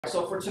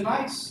So for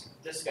tonight's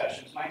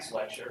discussion, tonight's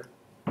lecture,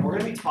 we're going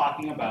to be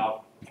talking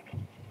about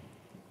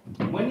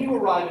when you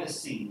arrive at a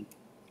scene,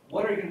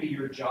 what are going to be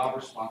your job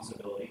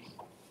responsibilities?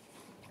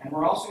 And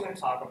we're also going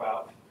to talk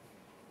about,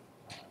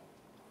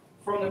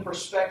 from the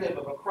perspective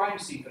of a crime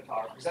scene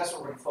photographer, because that's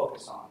what we're going to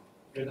focus on.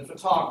 You're the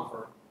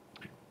photographer.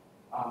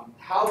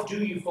 How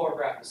do you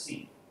photograph the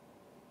scene?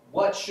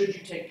 What should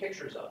you take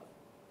pictures of?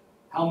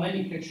 How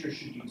many pictures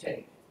should you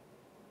take?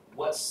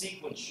 What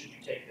sequence should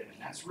you take them in?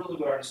 That's really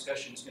what our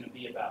discussion is going to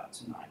be about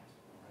tonight.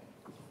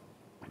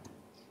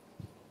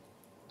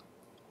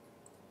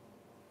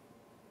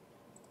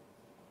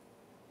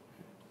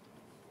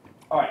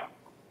 All right.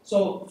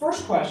 So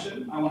first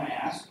question I want to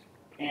ask,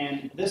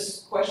 and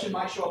this question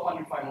might show up on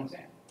your final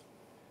exam.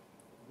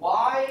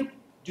 Why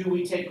do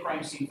we take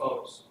crime scene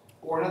photos?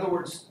 Or in other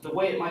words, the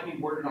way it might be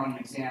worded on an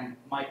exam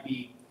might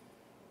be,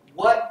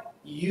 what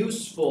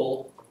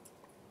useful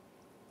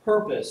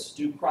purpose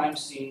do crime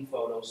scene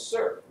photos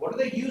serve? What are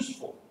they used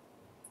for?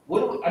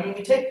 I mean,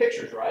 we take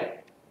pictures,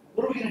 right?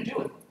 What are we going to do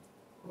with them?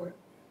 Court.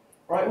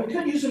 Right? We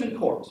could use them in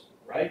court,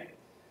 right?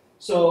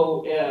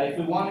 So if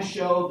we want to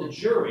show the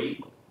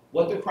jury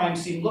what the crime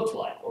scene looked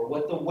like or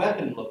what the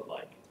weapon looked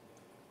like.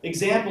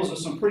 Examples of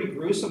some pretty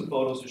gruesome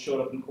photos that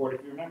showed up in court.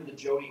 If you remember the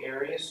Jodi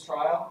Arias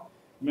trial,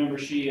 remember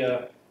she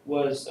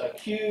was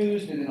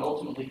accused and then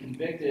ultimately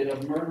convicted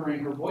of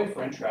murdering her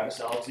boyfriend,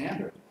 Travis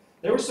Alexander.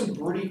 There were some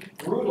pretty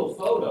brutal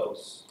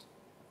photos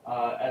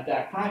at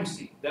that crime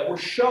scene that were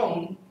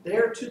shown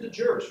there to the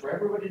jurors for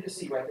everybody to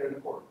see right there in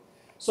the court.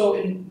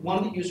 So one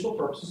of the useful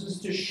purposes is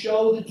to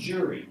show the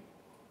jury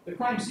the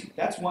crime scene.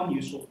 That's one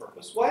useful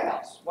purpose. What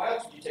else? Why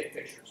else do you take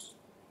pictures?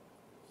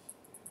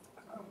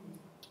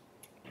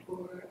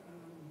 For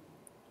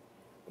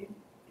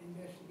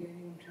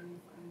investigating, trying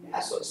to find Yeah,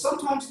 so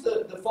sometimes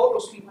the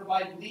photos can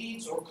provide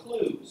leads or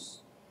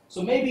clues.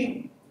 So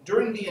maybe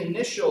during the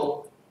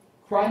initial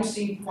crime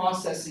scene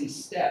processing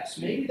steps,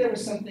 maybe there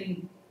was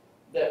something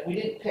that we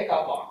didn't pick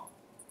up on,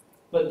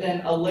 but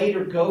then a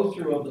later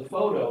go-through of the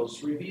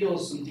photos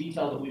reveals some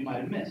detail that we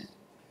might have missed.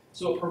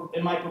 So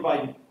it might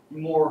provide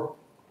more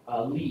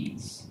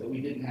leads that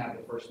we didn't have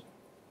the first time.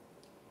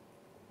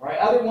 All right,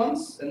 other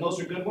ones, and those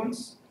are good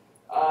ones,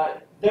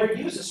 they're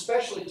used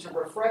especially to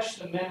refresh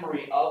the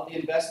memory of the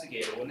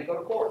investigator when they go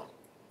to court.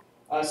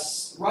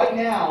 Right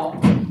now,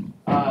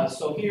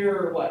 so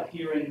here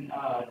in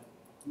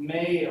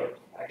May, or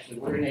actually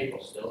we're in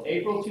April still,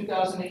 April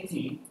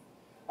 2018.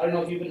 I don't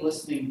know if you've been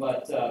listening,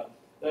 but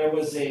there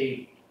was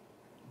a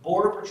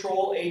Border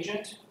Patrol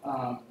agent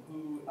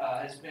who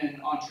has been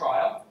on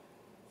trial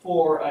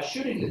for a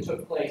shooting that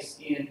took place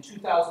in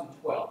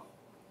 2012.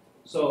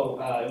 So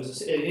it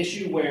was an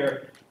issue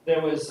where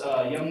there was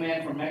a young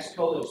man from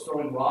Mexico that was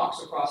throwing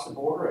rocks across the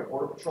border at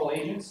Border Patrol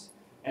agents,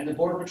 and the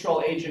Border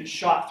Patrol agent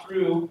shot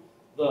through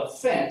the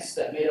fence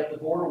that made up the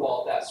border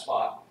wall at that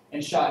spot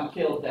and shot and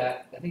killed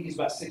that, I think he's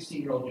about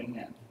 16-year-old young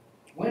man.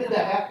 When did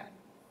that happen?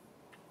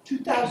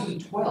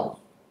 2012.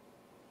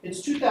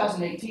 It's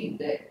 2018.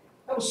 That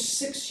was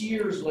 6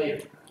 years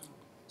later.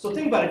 So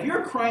think about it. If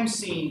you're a crime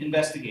scene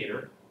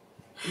investigator,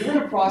 you're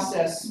going to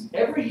process,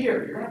 every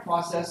year, you're going to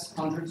process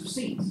hundreds of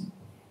scenes.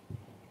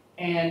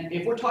 And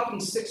if we're talking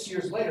 6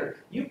 years later,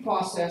 you've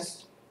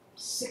processed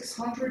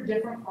 600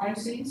 different crime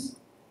scenes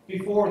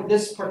before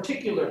this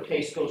particular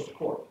case goes to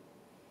court.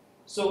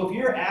 So if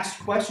you're asked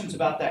questions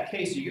about that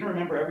case, are you going to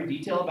remember every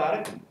detail about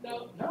it?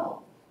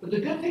 No. But the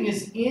good thing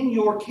is, in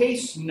your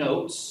case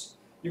notes,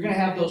 you're going to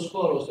have those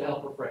photos to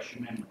help refresh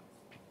your memory.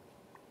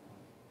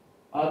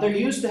 They're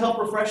used to help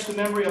refresh the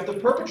memory of the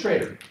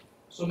perpetrator.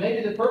 So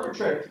maybe the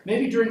perpetrator,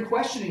 maybe during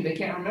questioning they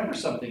can't remember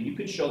something. You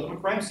could show them a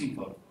crime scene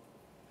photo.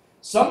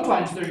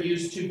 Sometimes they're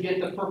used to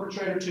get the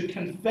perpetrator to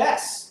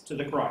confess to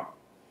the crime.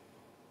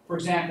 For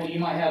example, you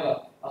might have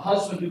a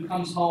husband who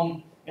comes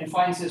home and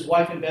finds his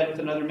wife in bed with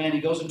another man. He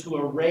goes into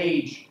a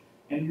rage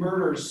and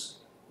murders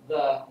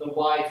the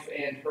wife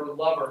and her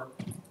lover.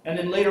 And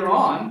then later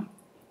on,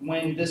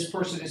 when this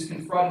person is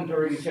confronted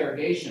during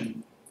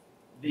interrogation,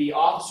 the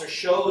officer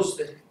shows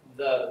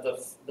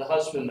the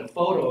husband the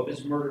photo of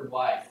his murdered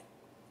wife,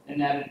 and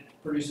that it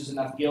produces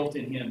enough guilt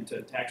in him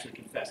to actually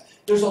confess.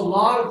 There's a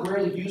lot of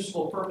really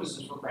useful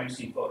purposes for crime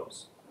scene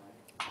photos.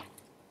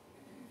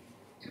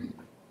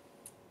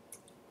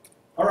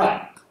 All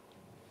right.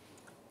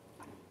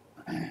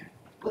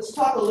 Let's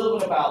talk a little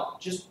bit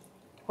about just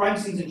crime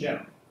scenes in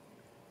general.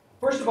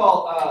 First of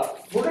all,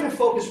 we're going to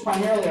focus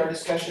primarily our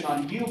discussion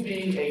on you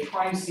being a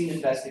crime scene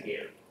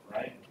investigator,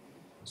 right?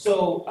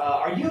 So,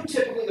 are you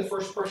typically the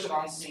first person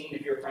on scene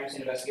if you're a crime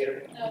scene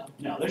investigator? No.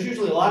 No, there's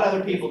usually a lot of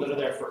other people that are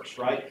there first,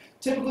 right?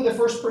 Typically the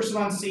first person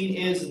on scene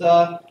is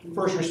the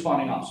first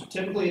responding officer.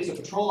 Typically it's a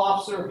patrol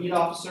officer, a beat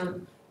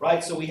officer,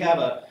 right? So we have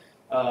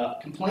a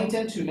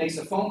complainant who makes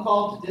a phone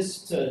call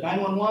to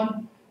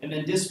 911, and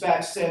then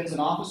dispatch sends an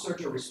officer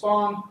to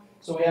respond.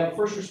 So we have a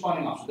first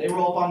responding officer. They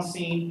roll up on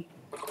scene.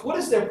 What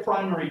is their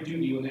primary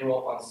duty when they roll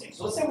up on scene?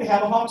 So let's say we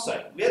have a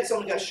homicide. We had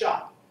someone got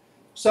shot.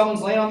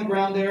 Someone's laying on the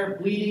ground there,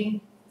 bleeding,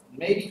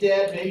 maybe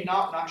dead, maybe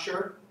not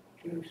sure.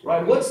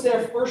 Right? What's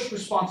their first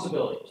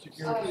responsibility? To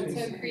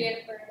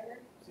create a perimeter.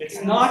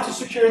 It's not to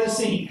secure the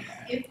scene.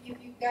 If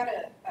you've got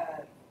a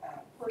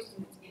person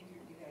that's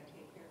injured, you gotta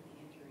take care of the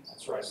injuries.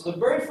 That's right. So the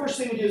very first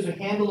thing we do is we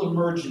handle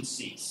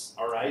emergencies.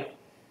 All right.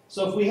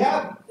 So if we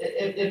have,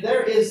 if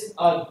there is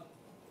a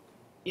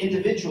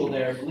individual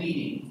there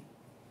bleeding,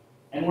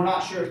 and we're not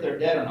sure if they're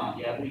dead or not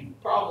yet, we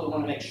probably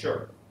want to make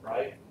sure,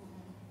 right?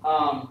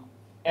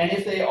 And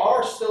if they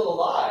are still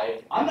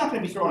alive, I'm not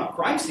going to be throwing up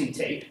crime scene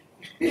tape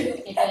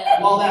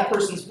while that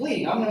person's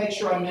bleeding. I'm going to make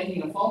sure I'm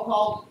making a phone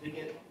call to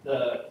get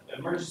the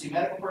emergency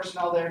medical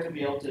personnel there to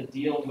be able to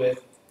deal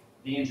with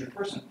the injured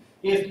person.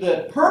 If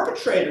the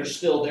perpetrator's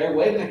still there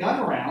waving a gun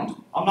around,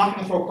 I'm not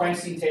going to throw crime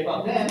scene tape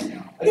out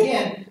then.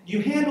 Again,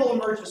 you handle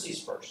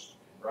emergencies first,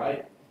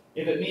 right?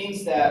 If it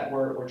means that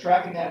we're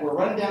tracking that, we're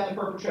running down the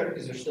perpetrator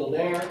because they're still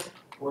there,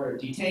 we're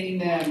detaining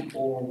them,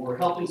 or we're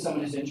helping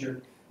someone who's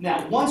injured.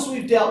 Now, once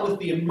we've dealt with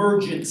the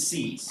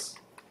emergencies,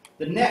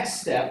 the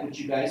next step, which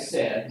you guys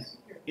said,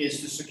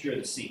 is to secure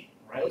the scene.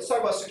 All right, let's talk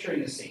about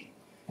securing the scene.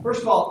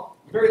 First of all,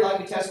 very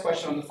likely test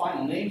question on the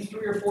final. Name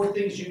 3 or 4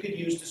 things you could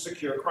use to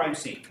secure a crime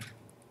scene.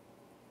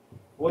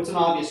 What's an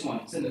obvious one?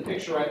 It's in the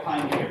picture right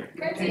behind you here.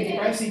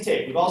 Crime scene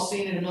tape. We've all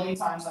seen it a million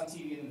times on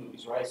TV and the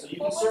movies, right? So you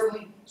can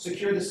certainly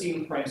secure the scene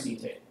with crime scene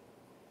tape.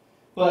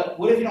 But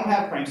what if you don't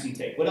have crime scene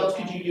tape? What else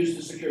could you use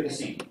to secure the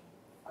scene?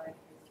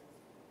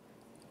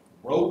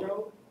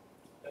 Rope?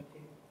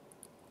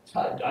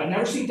 I've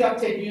never seen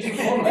duct tape used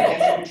before, but I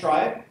guess you could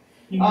try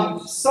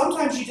it.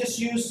 Sometimes you just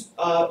use,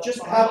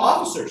 just have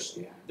officers.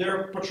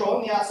 They're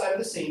patrolling the outside of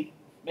the scene,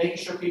 making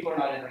sure people are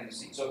not entering the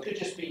scene. So it could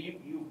just be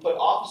you put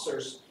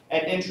officers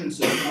at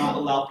entrances to not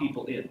allow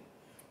people in.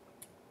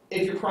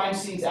 If your crime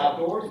scene's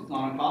outdoors, it's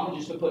not uncommon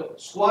just to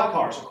put squad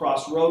cars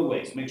across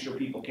roadways, make sure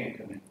people can't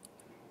come in.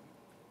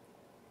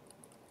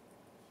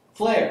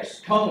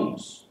 Flares,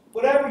 cones,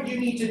 whatever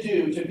you need to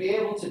do to be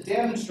able to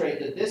demonstrate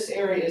that this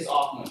area is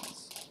off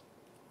limits.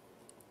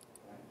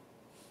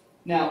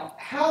 Now,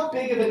 how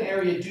big of an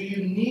area do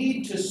you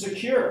need to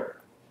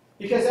secure?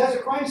 Because as a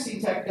crime scene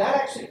tech,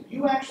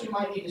 you actually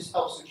might need to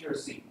help secure a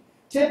scene.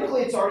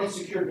 Typically, it's already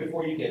secured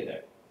before you get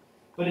there.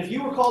 But if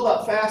you were called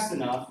up fast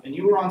enough and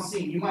you were on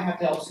scene, you might have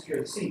to help secure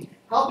the scene.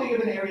 How big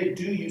of an area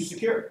do you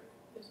secure?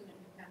 Doesn't it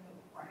depend on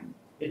the crime?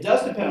 It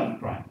does depend on the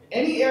crime.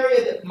 Any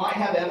area that might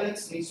have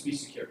evidence needs to be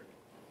secured.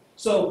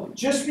 So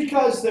just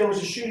because there was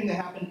a shooting that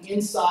happened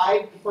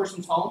inside the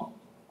person's home,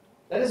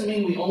 that doesn't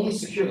mean we only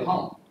secure the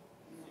home.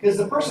 Because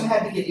the person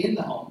had to get in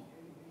the home,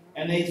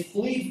 and they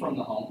fled from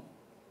the home,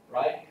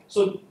 right?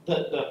 So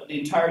the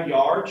entire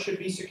yard should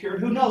be secured.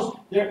 Who knows?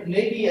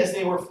 Maybe as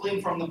they were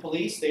fleeing from the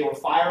police, they were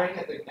firing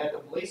at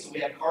the police, so we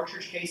have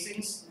cartridge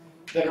casings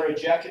that are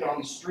ejected on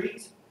the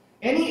street.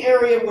 Any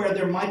area where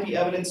there might be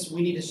evidence,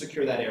 we need to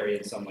secure that area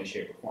in some way,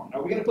 shape, or form.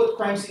 Are we going to put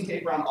crime scene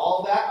tape around all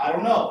of that? I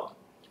don't know.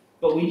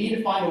 But we need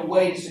to find a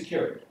way to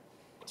secure it.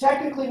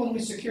 Technically, when we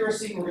secure a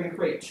scene, we're going to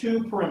create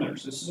 2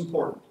 perimeters. This is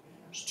important.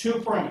 There's 2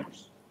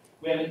 perimeters.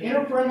 We have an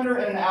inner perimeter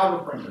and an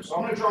outer perimeter. So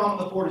I'm going to draw on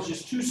the board as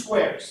just 2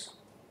 squares.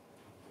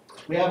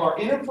 We have our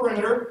inner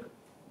perimeter,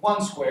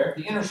 1 square,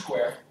 the inner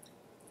square.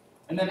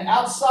 And then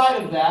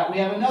outside of that, we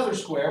have another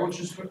square,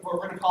 which is what we're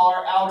going to call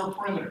our outer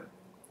perimeter.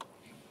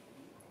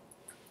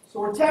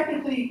 So we're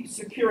technically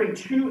securing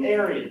 2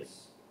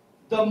 areas.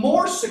 The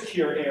more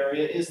secure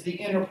area is the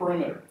inner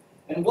perimeter.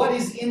 And what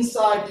is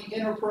inside the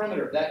inner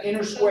perimeter, that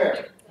inner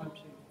square?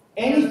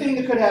 Anything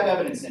that could have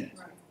evidence in it.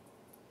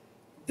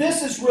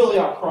 This is really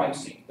our crime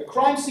scene. The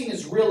crime scene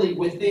is really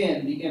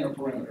within the inner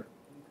perimeter.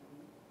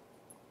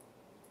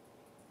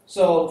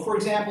 So, for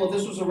example, if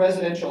this was a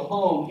residential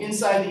home,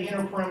 inside the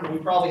inner perimeter we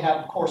probably have,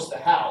 of course, the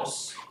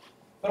house,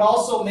 but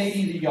also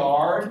maybe the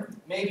yard,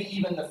 maybe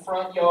even the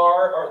front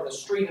yard or the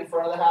street in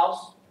front of the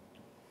house.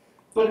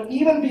 But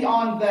even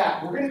beyond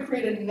that, we're going to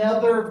create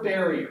another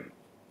barrier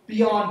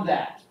beyond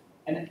that,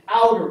 an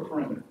outer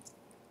perimeter.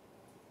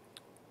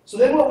 So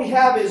then what we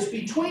have is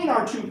between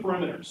our 2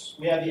 perimeters,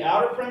 we have the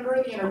outer perimeter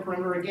and the inner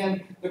perimeter.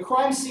 Again, the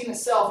crime scene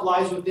itself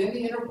lies within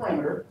the inner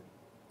perimeter.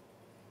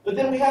 But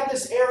then we have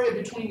this area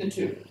between the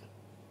 2.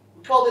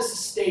 We call this a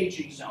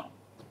staging zone.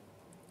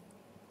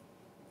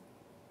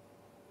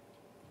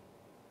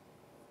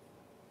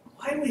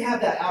 Why do we have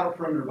that outer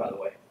perimeter, by the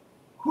way?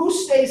 Who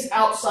stays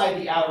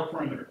outside the outer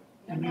perimeter?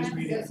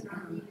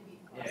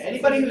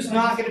 Anybody who's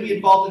not going to be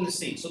involved in the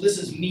scene. So this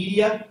is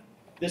media.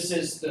 This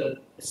is the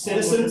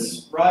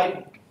citizens,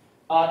 right?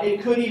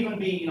 It could even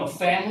be,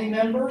 family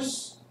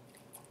members.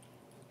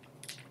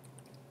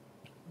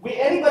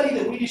 Anybody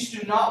that we just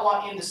do not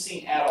want in the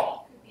scene at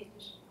all.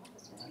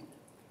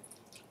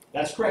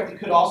 That's correct. It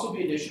could also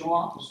be additional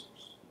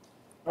officers.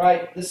 All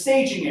right, the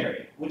staging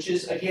area, which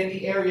is, again,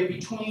 the area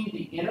between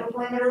the inner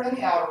perimeter and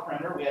the outer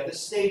perimeter. We have the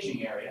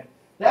staging area.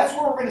 That's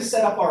where we're going to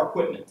set up our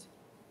equipment.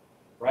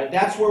 Right?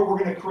 That's where we're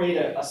going to create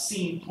a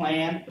scene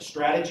plan, a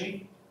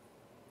strategy.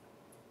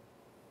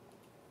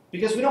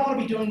 Because we don't want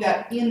to be doing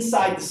that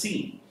inside the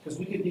scene, because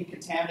we could be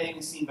contaminating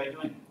the scene by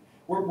doing it.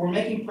 We're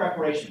making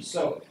preparations.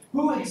 So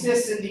who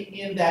exists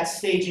in that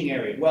staging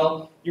area?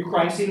 Well, your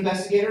crime scene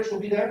investigators will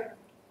be there.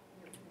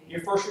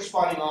 your first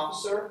responding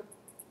officer,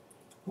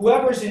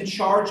 whoever's in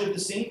charge of the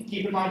scene,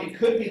 keep in mind it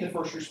could be the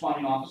first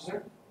responding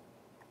officer,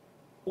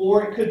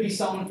 or it could be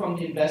someone from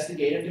the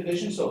investigative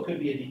division, so it could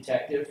be a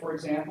detective, for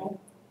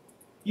example.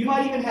 You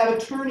might even have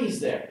attorneys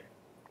there.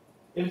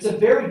 If it's a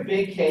very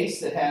big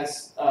case that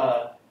has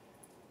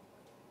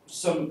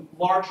some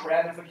large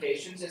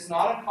ramifications, it's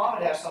not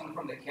uncommon to have someone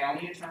from the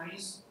county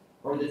attorneys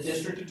or the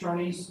district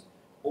attorneys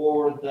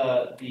or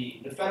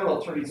the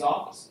federal attorney's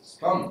offices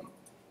come.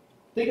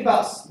 Think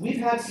about, we've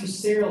had some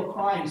serial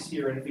crimes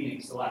here in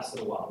Phoenix the last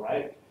little while,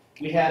 right?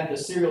 We had the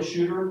serial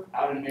shooter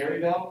out in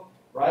Maryville,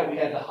 right? We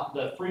had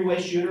the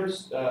freeway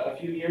shooters a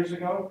few years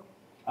ago.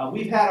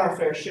 We've had our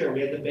fair share.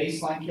 We had the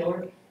baseline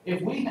killer.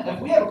 If we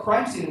have a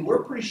crime scene and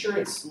we're pretty sure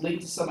it's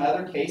linked to some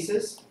other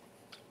cases,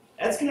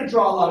 that's going to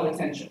draw a lot of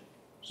attention.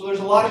 So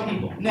there's a lot of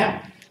people.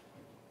 Now,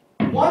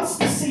 once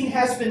the scene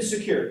has been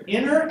secured,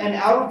 inner and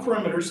outer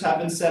perimeters have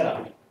been set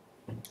up.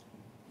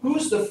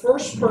 Who's the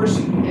first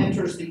person who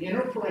enters the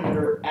inner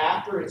perimeter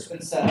after it's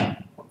been set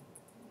up?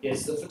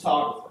 It's the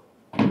photographer.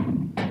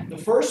 The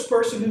first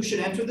person who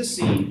should enter the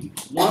scene,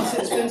 once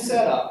it's been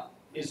set up,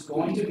 is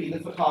going to be the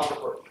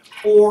photographer.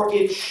 Or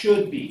it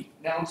should be.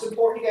 Now, it's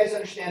important you guys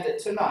understand that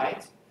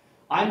tonight,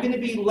 I'm going to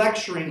be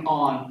lecturing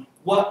on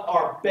what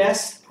are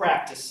best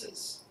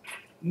practices.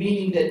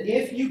 Meaning that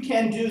if you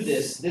can do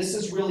this, this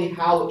is really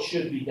how it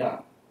should be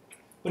done.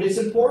 But it's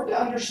important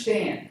to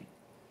understand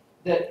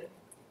that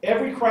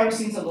every crime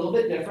scene is a little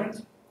bit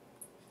different.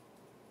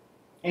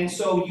 And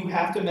so you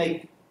have to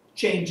make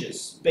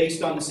changes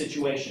based on the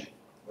situation,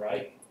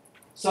 right?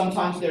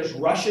 Sometimes there's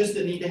rushes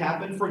that need to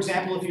happen. For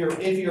example,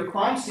 if your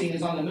crime scene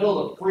is on the middle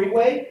of a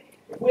freeway,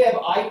 if we have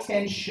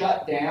I-10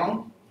 shut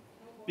down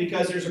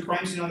because there's a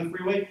crime scene on the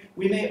freeway,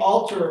 we may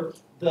alter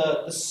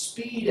the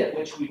speed at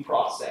which we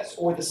process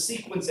or the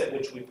sequence at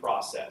which we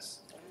process.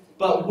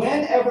 But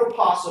whenever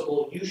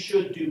possible, you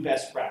should do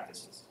best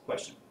practices.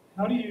 Question?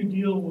 How do you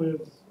deal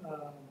with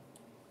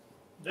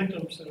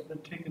victims that have been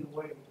taken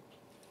away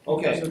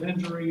because of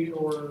injury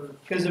or?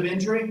 Because of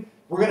injury,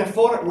 we're going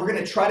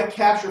to try to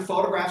capture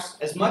photographs,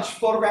 as much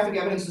photographic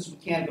evidence as we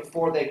can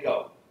before they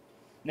go.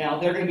 Now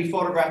they're going to be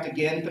photographed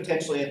again,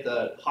 potentially at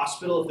the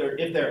hospital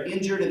if they're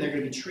injured and they're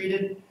going to be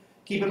treated.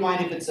 Keep in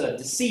mind if it's a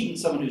decedent,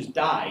 someone who's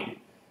died.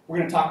 We're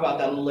going to talk about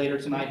that a little later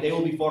tonight. They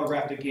will be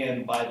photographed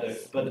again by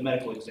the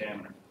medical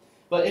examiner.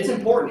 But it's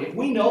important. If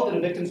we know that a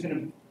victim is going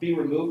to be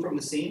removed from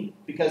the scene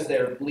because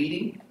they're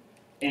bleeding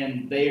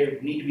and they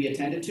need to be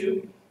attended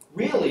to,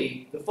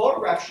 really, the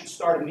photograph should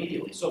start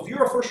immediately. So if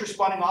you're a first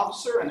responding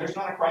officer and there's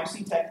not a crime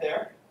scene tech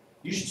there,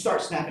 you should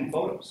start snapping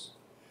photos.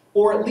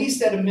 Or at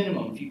least at a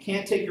minimum, if you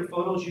can't take your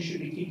photos, you should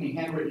be keeping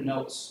handwritten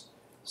notes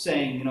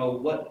saying, you know,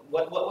 what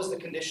was the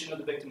condition of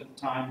the victim at the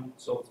time,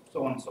 so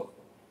on and so forth.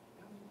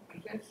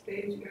 Is that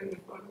staged area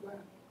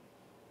photographed?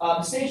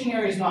 The staging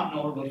area is not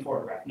normally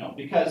photographed, no,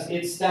 because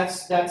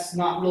that's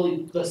not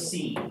really the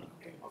scene.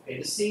 Okay,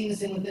 the scene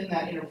is within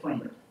that inner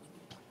perimeter.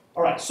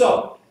 All right,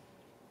 so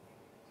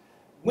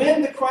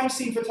when the crime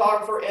scene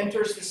photographer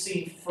enters the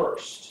scene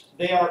first,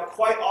 they are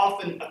quite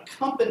often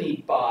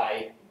accompanied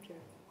by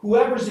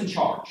whoever's in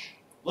charge.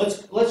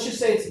 Let's just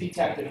say it's the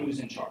detective who's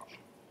in charge.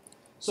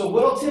 So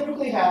what will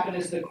typically happen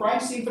is the crime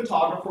scene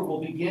photographer will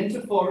begin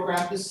to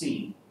photograph the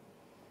scene,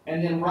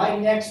 and then right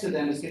next to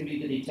them is going to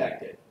be the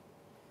detective.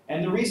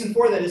 And the reason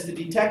for that is the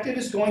detective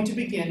is going to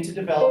begin to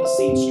develop a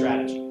scene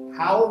strategy.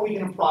 How are we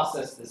going to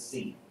process this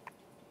scene?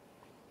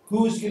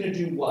 Who's going to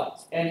do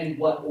what, and in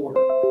what order?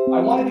 I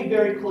want to be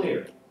very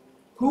clear.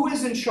 Who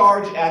is in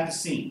charge at the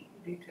scene?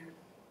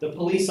 The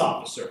police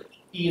officer,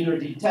 either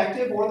the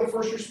detective or the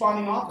first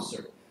responding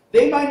officer.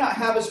 They might not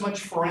have as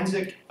much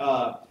forensic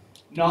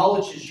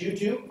knowledge as you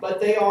do, but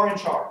they are in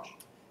charge.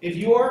 If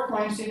you are a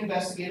crime scene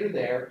investigator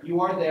there, you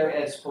are there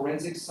as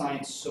forensic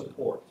science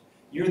support.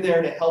 You're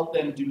there to help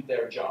them do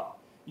their job.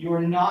 You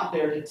are not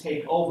there to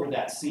take over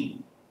that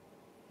scene.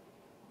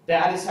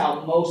 That is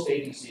how most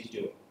agencies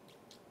do it.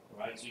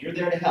 Right? So you're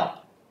there to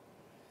help.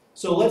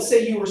 So let's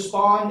say you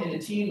respond in a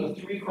team of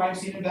 3 crime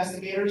scene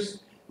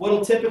investigators. What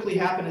will typically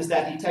happen is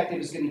that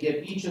detective is going to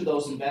give each of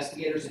those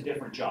investigators a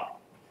different job.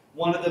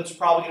 One of them is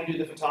probably going to do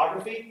the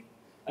photography.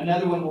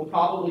 Another one will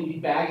probably be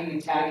bagging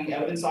and tagging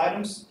evidence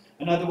items.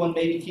 Another one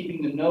may be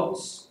keeping the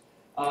notes.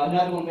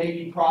 Another one may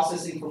be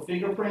processing for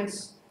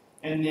fingerprints.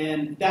 And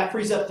then that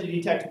frees up the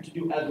detective to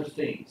do other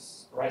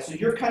things. Right? So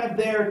you're kind of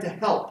there to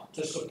help,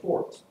 to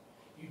support.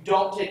 You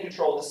don't take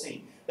control of the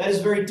scene. That is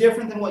very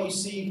different than what you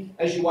see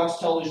as you watch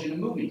television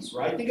and movies,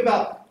 right? Think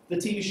about the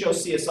TV show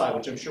CSI,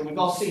 which I'm sure we've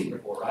all seen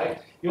before,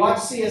 right? You watch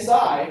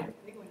CSI,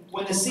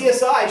 when the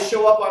CSI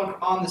show up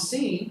on the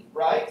scene,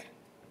 right,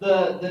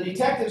 the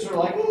detectives are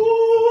like,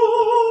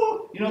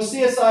 ooh, you know,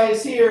 CSI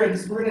is here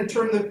and we're going to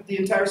turn the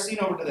entire scene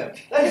over to them.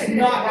 That is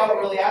not how it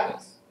really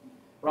happens,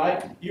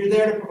 right? You're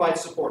there to provide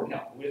support and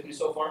help. With me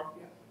so far?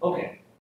 Okay.